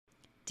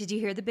Did you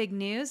hear the big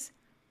news?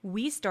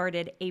 We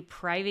started a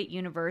private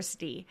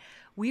university.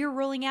 We are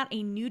rolling out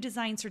a new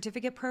design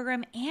certificate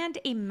program and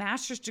a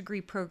master's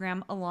degree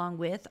program along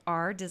with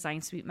our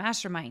Design Suite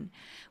Mastermind.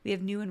 We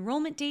have new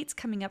enrollment dates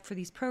coming up for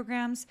these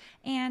programs.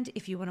 And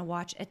if you want to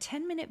watch a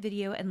 10-minute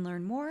video and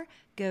learn more,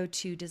 go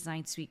to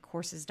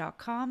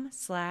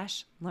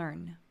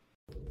designsuitecourses.com/learn.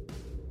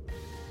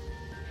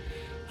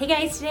 Hey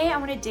guys, today I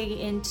want to dig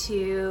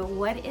into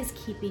what is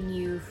keeping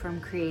you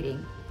from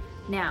creating.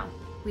 Now,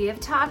 we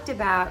have talked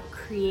about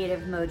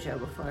creative mojo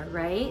before,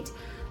 right?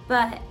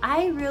 But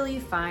I really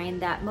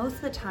find that most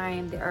of the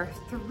time there are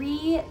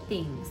three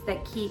things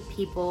that keep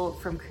people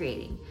from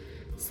creating.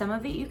 Some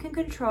of it you can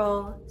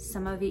control,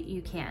 some of it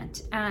you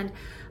can't. And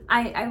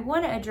I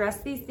want to address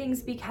these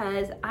things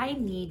because I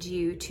need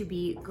you to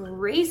be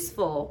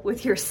graceful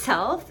with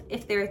yourself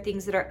if there are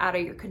things that are out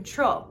of your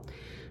control.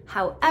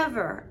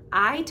 However,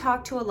 I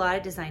talk to a lot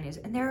of designers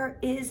and there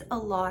is a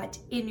lot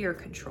in your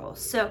control.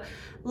 So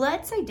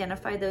let's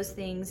identify those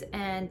things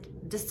and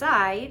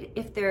decide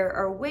if there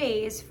are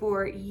ways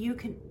for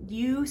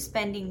you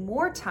spending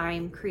more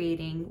time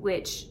creating,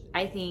 which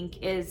I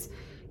think is,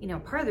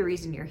 part of the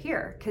reason you're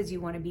here, because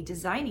you want to be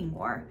designing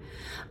more.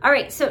 All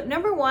right, so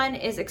number one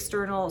is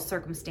external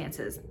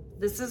circumstances.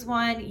 This is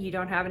one you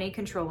don't have any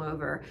control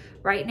over.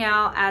 Right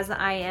now, as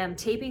I am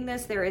taping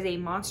this, there is a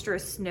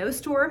monstrous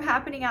snowstorm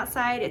happening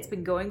outside. It's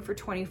been going for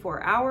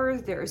 24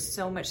 hours. There is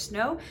so much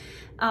snow.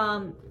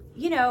 I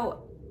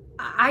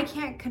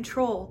can't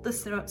control the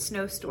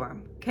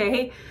snowstorm,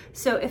 okay?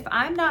 So if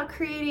I'm not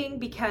creating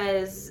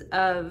because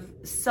of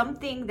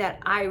something that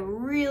I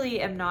really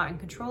am not in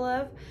control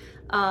of,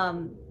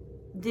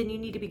 then you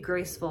need to be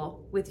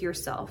graceful with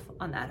yourself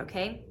on that,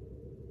 okay?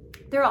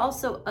 There are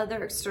also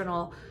other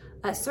external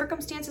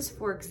circumstances.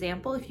 For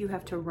example, if you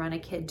have to run a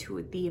kid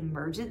to the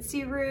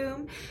emergency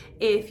room,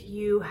 if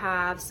you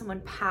have someone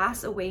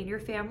pass away in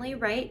your family,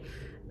 right?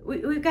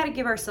 We've got to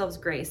give ourselves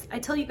grace. I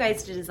tell you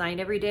guys to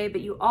design every day,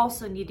 but you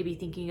also need to be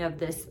thinking of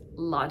this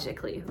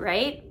logically,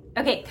 right?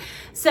 Okay,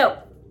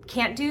 so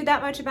can't do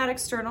that much about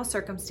external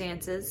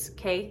circumstances,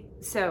 okay?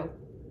 So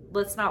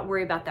let's not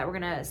worry about that. We're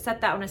gonna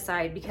set that one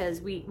aside because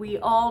we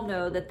all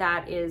know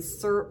that is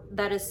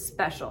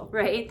special,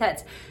 right?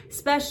 That's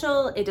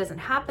special. It doesn't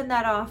happen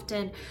that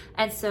often.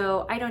 And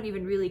so I don't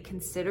even really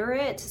consider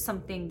it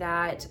something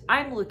that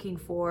I'm looking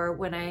for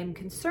when I'm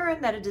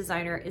concerned that a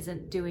designer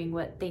isn't doing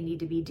what they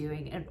need to be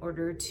doing in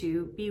order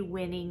to be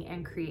winning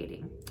and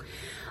creating.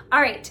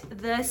 All right,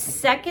 the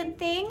second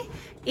thing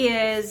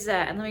is,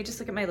 and let me just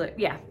look at my list.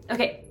 Yeah,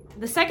 okay.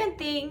 The second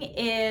thing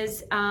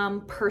is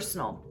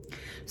personal.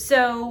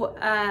 So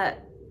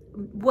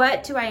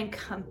what do I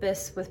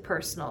encompass with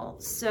personal?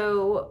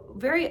 So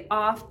very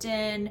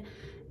often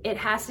it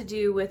has to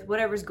do with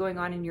whatever's going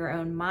on in your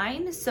own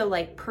mind. So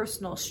like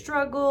personal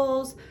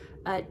struggles,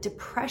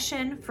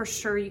 depression, for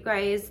sure, you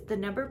guys, the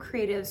number of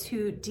creatives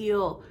who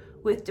deal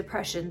with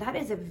depression, that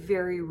is a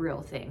very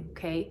real thing,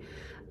 okay?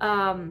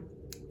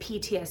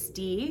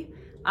 PTSD.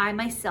 I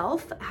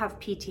myself have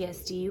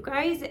PTSD, you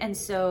guys, and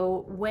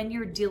so when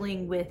you're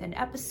dealing with an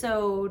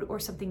episode or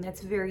something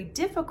that's very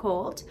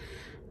difficult,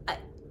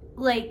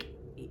 it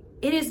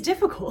is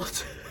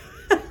difficult.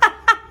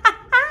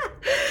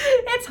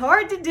 It's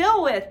hard to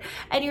deal with,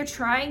 and you're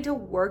trying to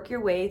work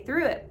your way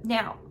through it.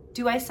 Now,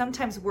 do I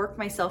sometimes work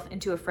myself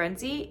into a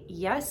frenzy?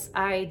 Yes,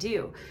 I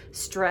do.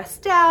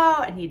 Stressed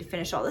out, I need to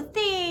finish all the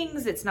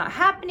things, it's not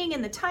happening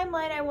in the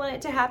timeline I want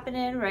it to happen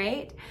in,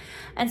 right?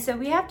 And so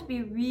we have to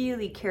be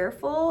really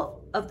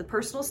careful of the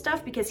personal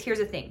stuff, because here's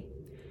the thing.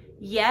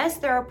 Yes,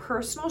 there are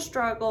personal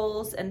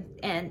struggles and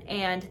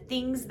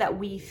things that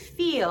we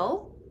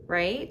feel,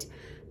 right?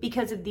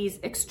 Because of these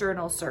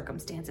external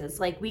circumstances.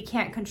 Like we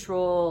can't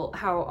control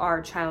how our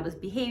child is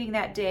behaving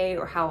that day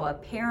or how a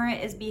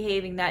parent is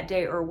behaving that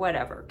day or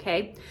whatever,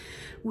 okay?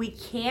 We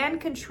can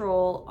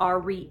control our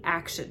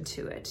reaction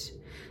to it.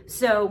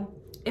 So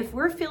if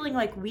we're feeling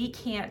like we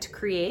can't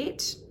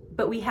create,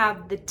 but we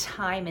have the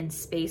time and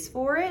space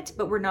for it,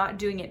 but we're not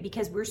doing it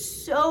because we're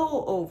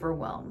so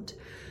overwhelmed,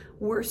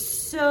 we're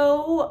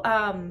so,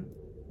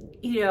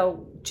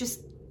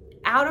 just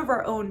out of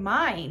our own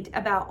mind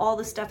about all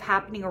the stuff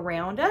happening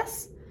around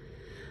us,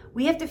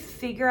 we have to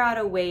figure out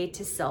a way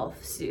to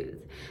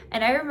self-soothe.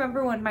 And I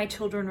remember when my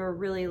children were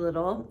really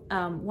little,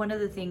 one of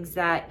the things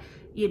that,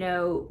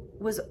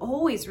 was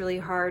always really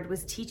hard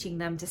was teaching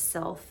them to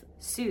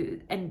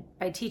self-soothe. And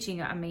by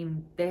teaching, I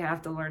mean, they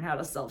have to learn how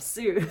to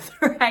self-soothe,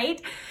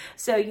 right?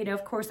 So,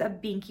 of course, a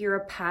binky or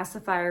a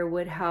pacifier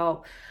would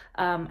help.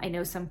 I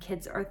know some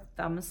kids are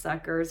thumb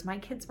suckers. My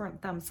kids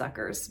weren't thumb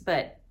suckers,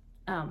 but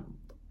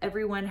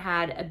everyone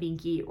had a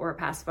binky or a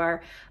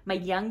pacifier. My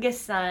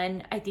youngest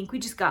son, I think we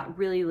just got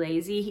really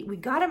lazy. We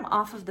got him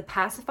off of the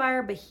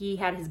pacifier, but he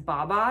had his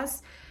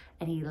babas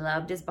and he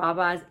loved his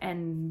babas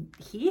and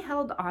he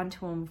held on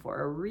to him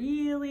for a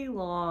really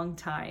long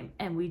time.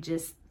 And we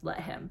just let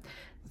him,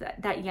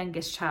 that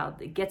youngest child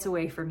that gets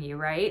away from you,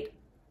 right?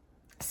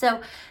 So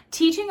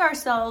teaching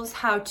ourselves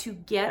how to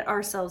get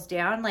ourselves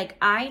down, like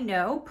I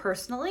know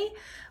personally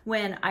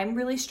when I'm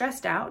really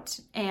stressed out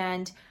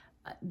and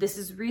This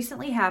has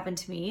recently happened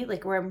to me,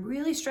 like where I'm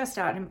really stressed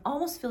out and I'm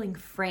almost feeling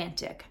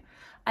frantic.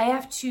 I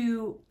have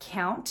to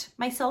count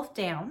myself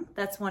down.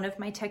 That's one of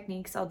my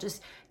techniques. I'll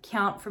just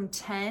count from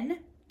 10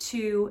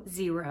 to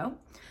 0,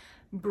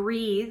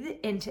 breathe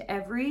into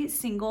every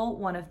single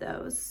one of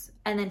those,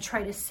 and then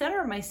try to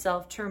center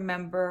myself to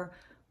remember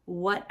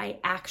what I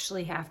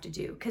actually have to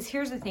do. Because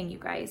here's the thing, you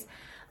guys,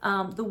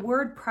 the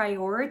word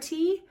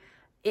priority,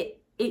 it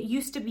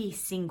used to be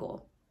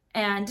single.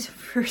 And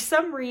for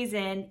some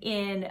reason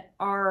in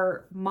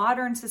our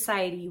modern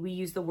society, we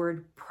use the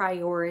word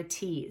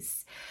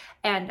priorities.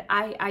 And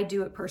I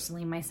do it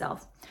personally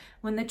myself.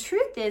 When the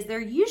truth is,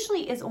 there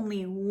usually is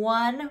only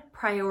one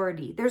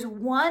priority. There's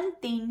one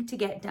thing to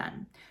get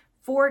done.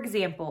 For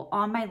example,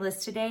 on my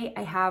list today,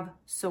 I have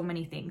so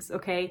many things,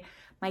 okay?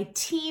 My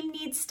team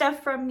needs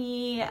stuff from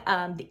me.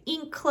 The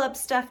Ink Club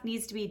stuff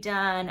needs to be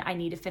done. I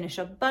need to finish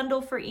a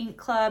bundle for Ink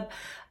Club.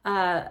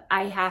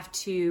 I have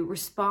to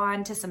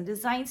respond to some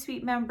Design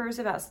Suite members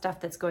about stuff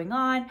that's going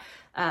on,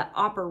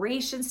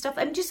 operation stuff,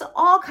 and just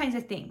all kinds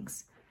of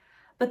things.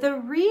 But the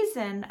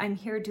reason I'm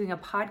here doing a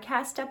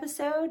podcast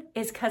episode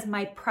is because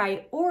my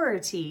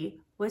priority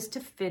was to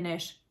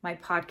finish my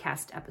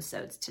podcast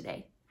episodes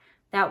today.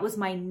 That was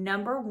my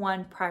number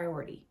one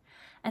priority.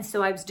 And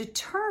so I was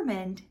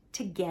determined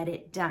to get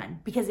it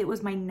done because it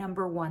was my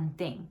number one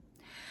thing.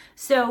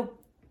 So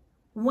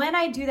when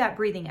I do that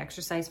breathing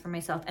exercise for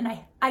myself, and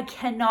I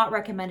cannot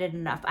recommend it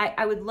enough.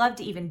 I would love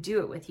to even do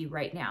it with you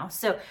right now.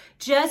 So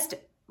just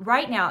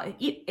right now,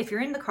 if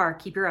you're in the car,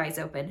 keep your eyes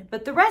open.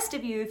 But the rest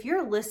of you, if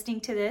you're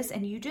listening to this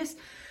and you just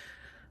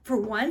for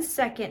 1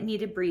 second need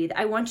to breathe,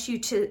 I want you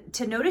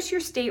to notice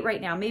your state right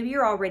now. Maybe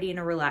you're already in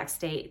a relaxed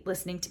state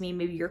listening to me.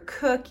 Maybe you're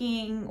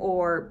cooking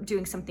or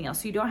doing something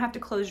else. So you don't have to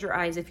close your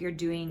eyes if you're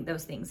doing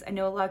those things. I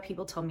know a lot of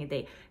people tell me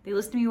they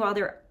listen to me while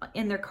they're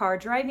in their car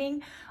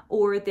driving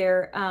or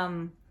they're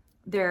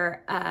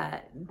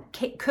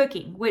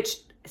cooking, which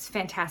is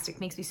fantastic,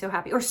 makes me so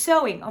happy. Or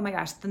sewing. Oh my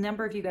gosh, the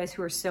number of you guys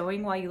who are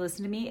sewing while you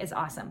listen to me is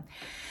awesome.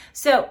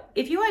 So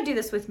if you want to do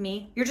this with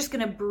me, you're just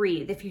going to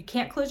breathe. If you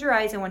can't close your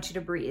eyes, I want you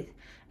to breathe.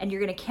 And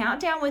you're going to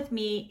count down with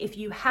me. If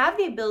you have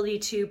the ability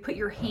to put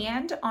your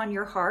hand on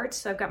your heart,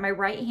 so I've got my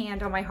right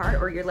hand on my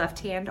heart or your left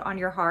hand on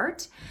your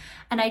heart.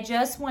 And I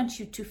just want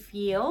you to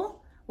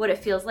feel what it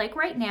feels like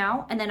right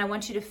now. And then I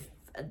want you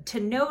to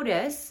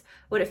notice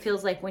what it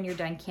feels like when you're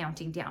done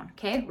counting down.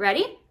 Okay,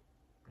 ready?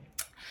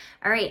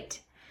 All right.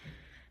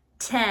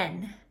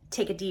 10,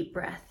 take a deep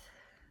breath.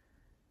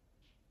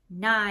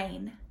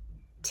 9,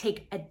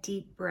 take a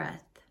deep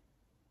breath.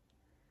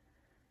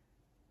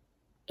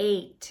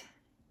 8,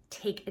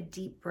 take a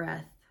deep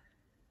breath.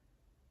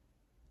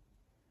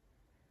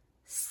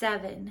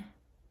 7,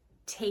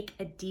 take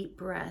a deep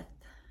breath.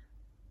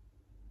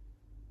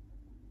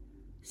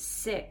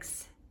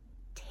 6,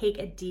 take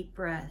a deep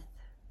breath.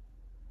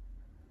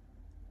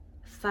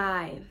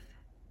 5,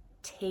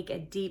 take a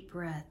deep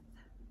breath.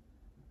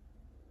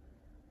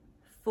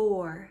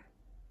 4,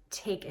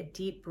 take a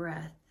deep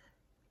breath.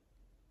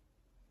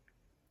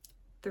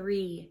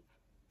 3,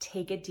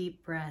 take a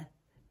deep breath.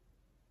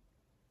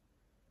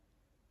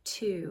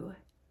 2,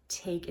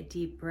 take a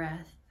deep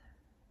breath.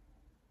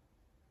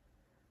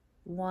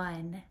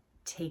 1,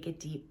 take a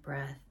deep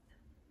breath.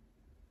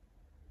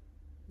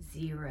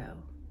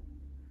 0.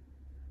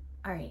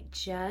 All right,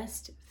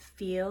 just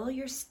feel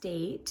your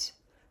state,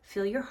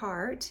 feel your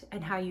heart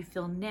and how you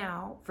feel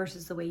now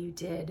versus the way you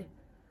did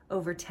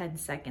over 10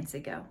 seconds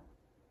ago.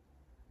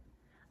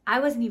 I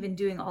wasn't even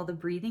doing all the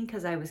breathing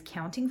because I was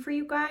counting for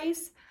you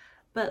guys,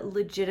 but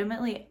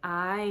legitimately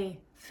I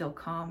feel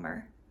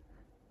calmer.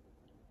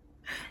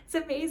 It's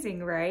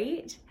amazing,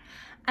 right?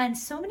 And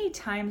so many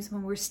times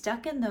when we're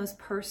stuck in those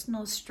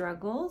personal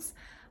struggles,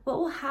 what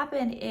will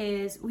happen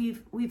is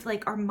we've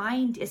like our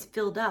mind is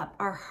filled up,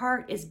 our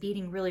heart is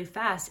beating really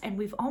fast, and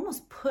we've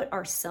almost put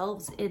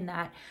ourselves in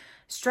that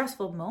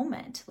stressful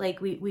moment. Like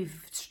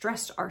we've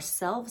stressed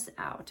ourselves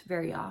out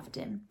very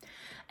often.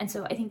 And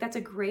so I think that's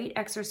a great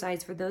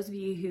exercise for those of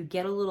you who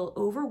get a little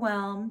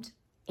overwhelmed,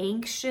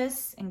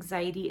 anxious.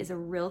 Anxiety is a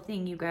real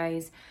thing, you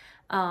guys.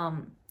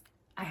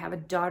 I have a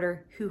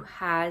daughter who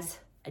has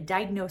a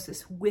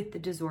diagnosis with the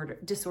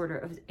disorder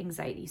of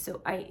anxiety.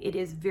 So it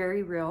is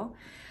very real.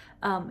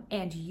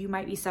 And you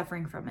might be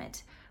suffering from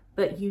it,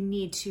 but you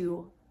need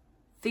to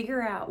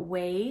figure out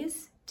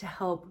ways to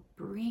help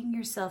bring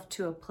yourself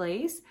to a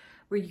place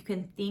where you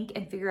can think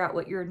and figure out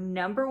what your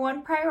number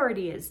one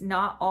priority is,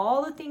 not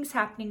all the things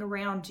happening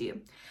around you.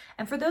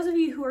 And for those of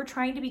you who are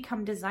trying to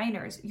become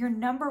designers, your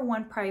number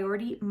one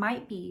priority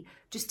might be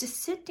just to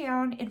sit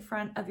down in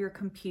front of your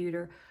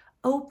computer,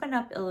 open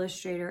up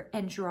Illustrator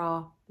and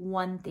draw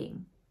one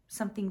thing,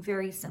 something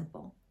very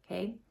simple,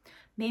 okay?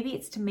 Maybe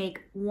it's to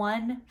make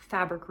one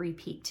fabric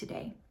repeat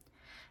today.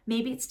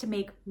 Maybe it's to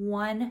make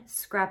one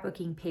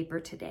scrapbooking paper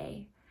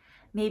today.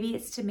 Maybe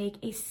it's to make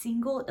a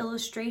single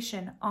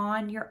illustration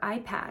on your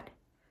iPad.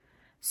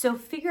 So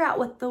figure out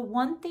what the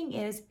one thing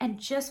is and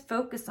just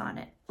focus on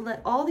it.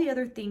 Let all the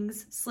other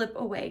things slip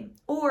away.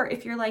 Or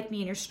if you're like me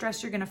and you're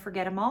stressed, you're going to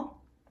forget them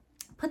all.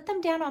 Put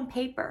them down on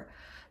paper.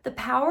 The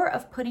power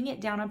of putting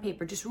it down on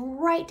paper, just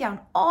write down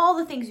all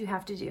the things you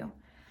have to do.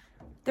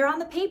 They're on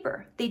the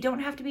paper. They don't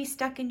have to be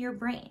stuck in your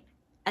brain.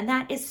 And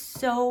that is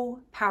so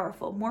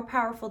powerful, more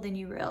powerful than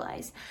you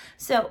realize.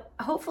 So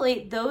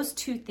hopefully those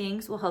two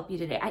things will help you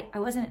today. I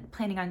wasn't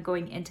planning on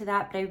going into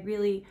that, but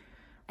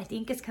I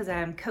think it's because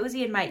I'm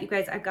cozy in you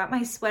guys, I've got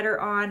my sweater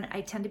on.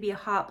 I tend to be a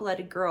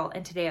hot-blooded girl.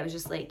 And today I was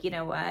just like, you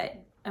know what?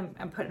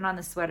 I'm putting on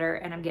the sweater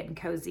and I'm getting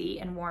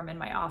cozy and warm in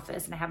my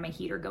office, and I have my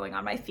heater going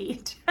on my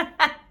feet.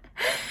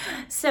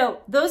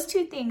 So those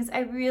two things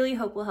I really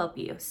hope will help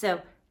you.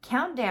 So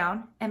count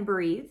down and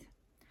breathe.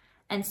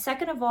 And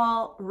second of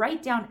all,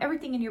 write down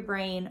everything in your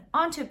brain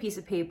onto a piece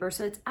of paper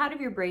so it's out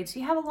of your brain. So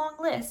you have a long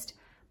list,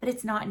 but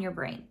it's not in your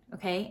brain,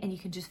 okay? And you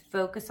can just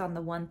focus on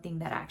the one thing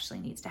that actually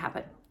needs to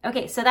happen.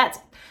 Okay, so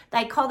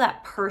I call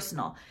that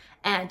personal,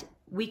 and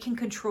we can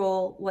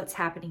control what's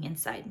happening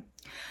inside.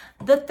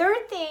 The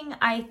third thing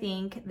I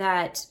think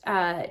that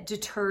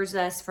deters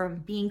us from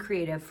being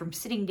creative, from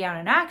sitting down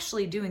and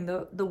actually doing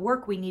the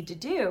work we need to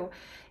do,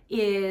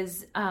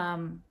 is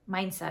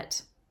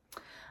mindset.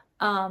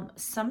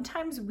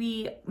 Sometimes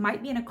we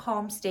might be in a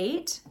calm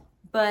state,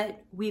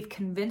 but we've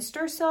convinced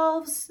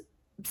ourselves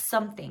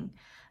something.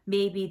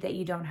 Maybe that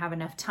you don't have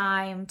enough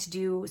time to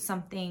do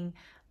something.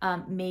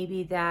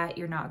 Maybe that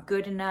you're not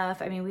good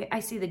enough. I mean,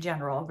 I see the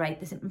general, right?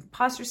 This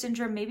imposter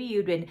syndrome. Maybe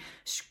you've been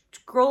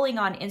scrolling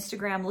on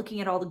Instagram, looking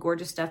at all the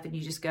gorgeous stuff, and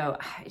you just go,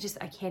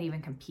 I can't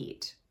even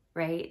compete,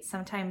 right?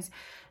 Sometimes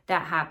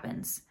that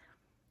happens.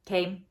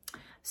 Okay.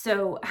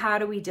 So how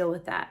do we deal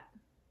with that?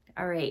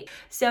 All right.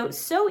 So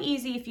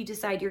easy if you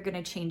decide you're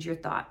going to change your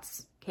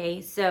thoughts.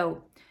 Okay.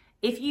 So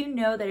if you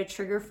know that a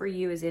trigger for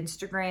you is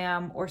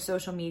Instagram or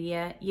social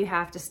media, you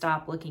have to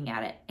stop looking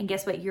at it. And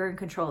guess what? You're in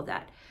control of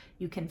that.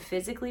 You can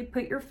physically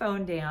put your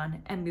phone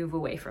down and move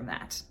away from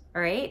that.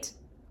 All right.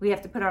 We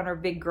have to put on our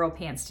big girl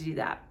pants to do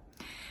that.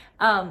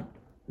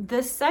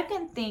 The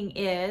second thing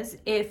is,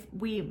 if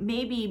we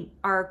maybe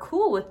are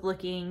cool with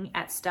looking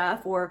at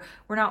stuff, or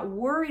we're not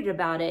worried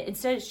about it,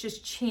 instead it's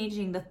just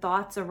changing the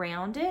thoughts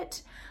around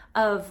it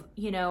of,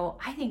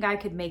 I think I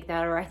could make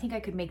that, or I think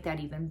I could make that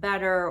even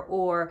better,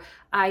 or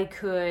I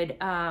could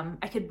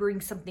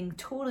bring something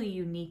totally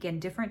unique and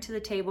different to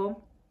the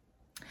table.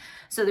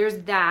 So there's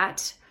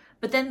that.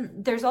 But then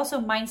there's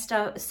also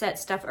mindset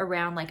stuff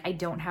around, like, I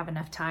don't have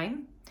enough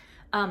time.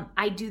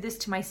 I do this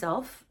to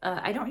myself.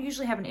 I don't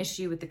usually have an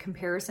issue with the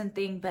comparison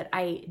thing, but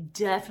I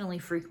definitely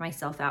freak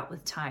myself out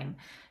with time.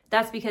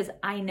 That's because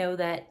I know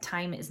that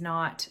time is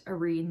not a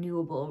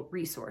renewable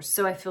resource.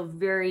 So I feel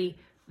very,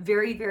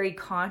 very, very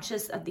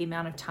conscious of the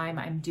amount of time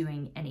I'm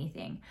doing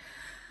anything.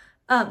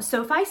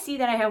 So if I see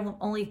that I have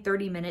only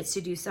 30 minutes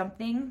to do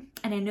something,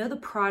 and I know the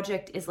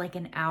project is like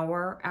an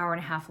hour and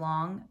a half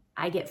long,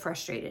 I get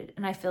frustrated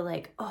and I feel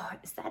like, oh,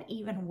 is that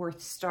even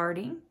worth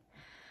starting?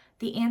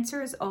 The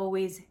answer is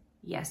always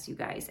yes, you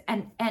guys.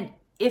 And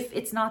if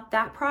it's not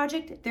that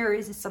project, there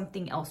is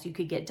something else you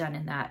could get done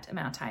in that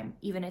amount of time.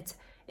 Even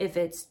if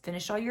it's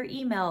finish all your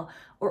email,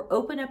 or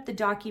open up the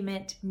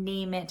document,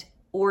 name it,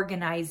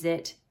 organize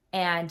it,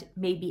 and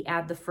maybe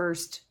add the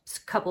first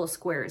couple of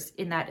squares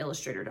in that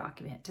Illustrator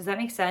document. Does that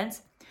make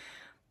sense?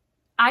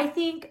 I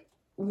think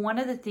one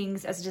of the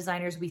things as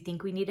designers we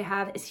think we need to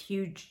have is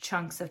huge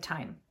chunks of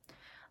time.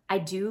 I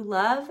do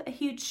love a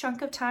huge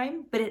chunk of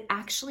time, but it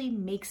actually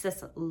makes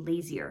us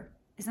lazier.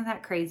 Isn't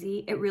that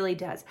crazy? It really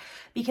does.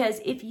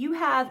 Because if you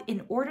have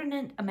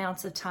inordinate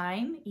amounts of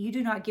time, you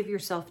do not give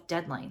yourself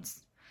deadlines.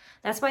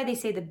 That's why they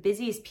say the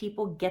busiest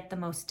people get the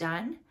most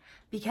done.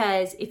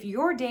 Because if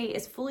your day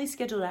is fully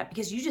scheduled out,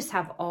 because you just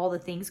have all the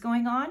things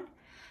going on,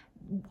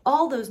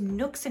 all those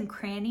nooks and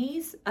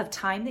crannies of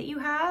time that you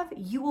have,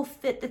 you will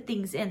fit the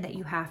things in that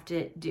you have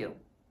to do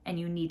and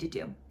you need to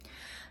do.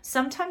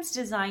 Sometimes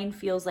design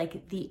feels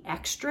like the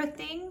extra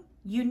thing.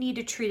 You need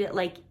to treat it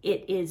like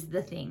it is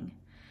the thing.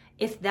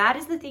 If that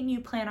is the thing you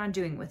plan on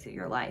doing with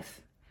your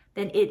life,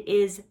 then it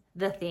is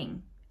the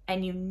thing,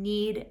 and you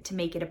need to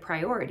make it a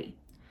priority.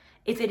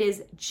 If it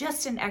is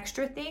just an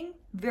extra thing,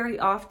 very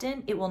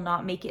often it will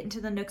not make it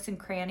into the nooks and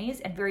crannies,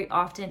 and very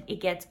often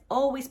it gets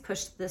always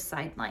pushed to the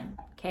sideline,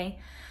 okay?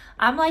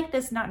 I'm like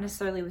this not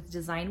necessarily with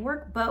design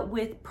work, but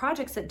with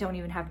projects that don't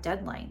even have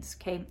deadlines,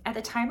 okay? At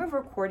the time of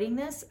recording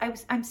this,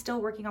 I'm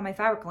still working on my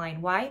fabric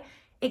line. Why?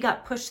 It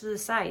got pushed to the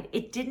side.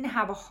 It didn't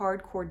have a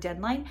hardcore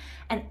deadline,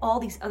 and all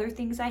these other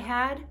things I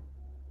had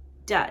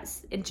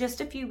does. In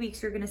just a few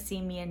weeks, you're gonna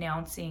see me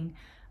announcing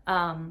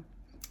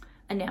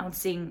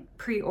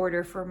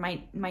pre-order for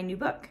my new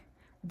book.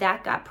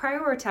 That got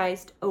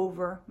prioritized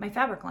over my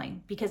fabric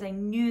line because I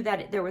knew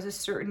that there was a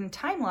certain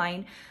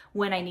timeline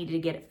when I needed to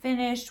get it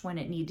finished, when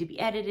it needed to be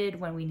edited,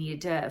 when we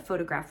needed to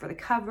photograph for the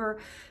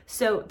cover.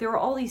 So there were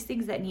all these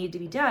things that needed to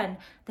be done.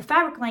 The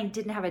fabric line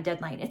didn't have a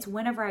deadline. It's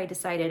whenever I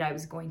decided I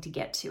was going to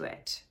get to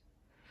it.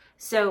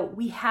 So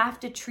we have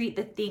to treat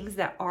the things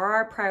that are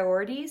our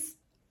priorities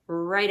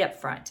right up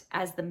front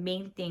as the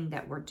main thing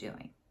that we're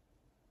doing.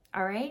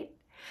 All right?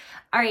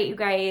 All right, you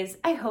guys,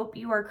 I hope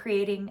you are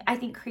creating. I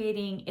think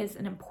creating is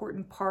an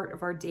important part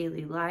of our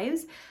daily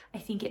lives. I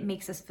think it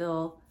makes us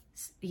feel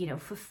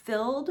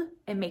fulfilled.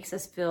 It makes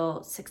us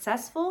feel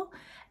successful,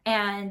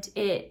 and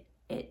it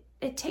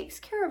takes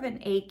care of an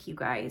ache, you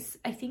guys.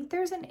 I think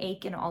there's an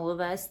ache in all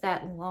of us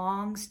that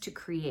longs to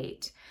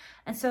create.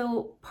 And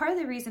so part of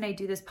the reason I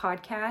do this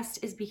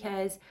podcast is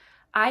because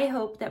I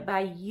hope that by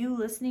you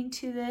listening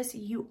to this,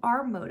 you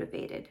are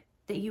motivated,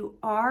 that you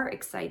are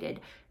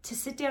excited to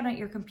sit down at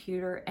your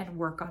computer and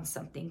work on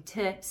something,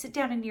 to sit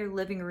down in your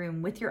living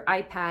room with your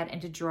iPad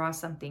and to draw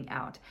something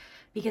out,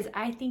 because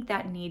I think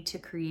that need to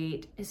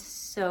create is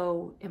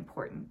so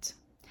important.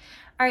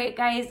 All right,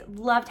 guys,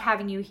 loved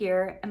having you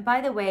here. And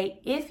by the way,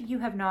 if you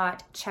have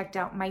not checked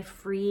out my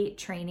free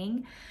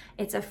training,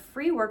 it's a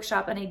free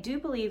workshop, and I do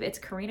believe it's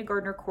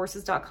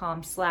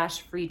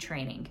karinagardnercourses.com/free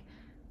training.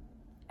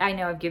 I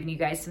know I've given you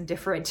guys some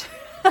different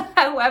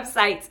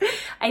websites.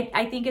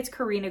 I think it's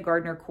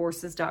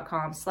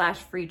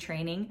karinagardnercourses.com/free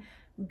training.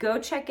 Go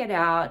check it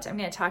out. I'm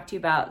going to talk to you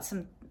about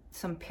some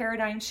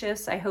paradigm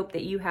shifts I hope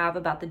that you have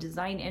about the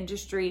design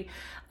industry.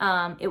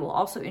 It will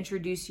also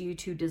introduce you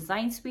to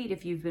Design Suite.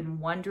 If you've been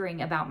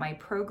wondering about my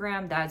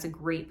program, that's a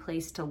great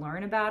place to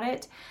learn about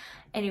it.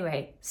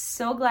 Anyway,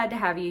 so glad to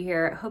have you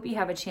here. Hope you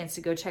have a chance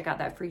to go check out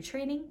that free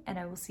training, and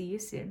I will see you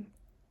soon.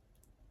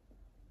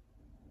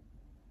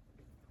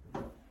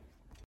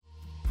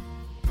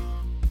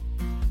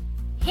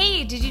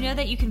 Hey, did you know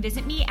that you can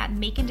visit me at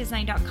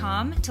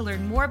makeanddesign.com to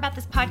learn more about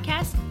this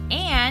podcast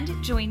and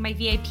join my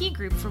VIP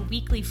group for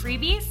weekly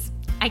freebies?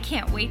 I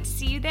can't wait to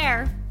see you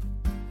there.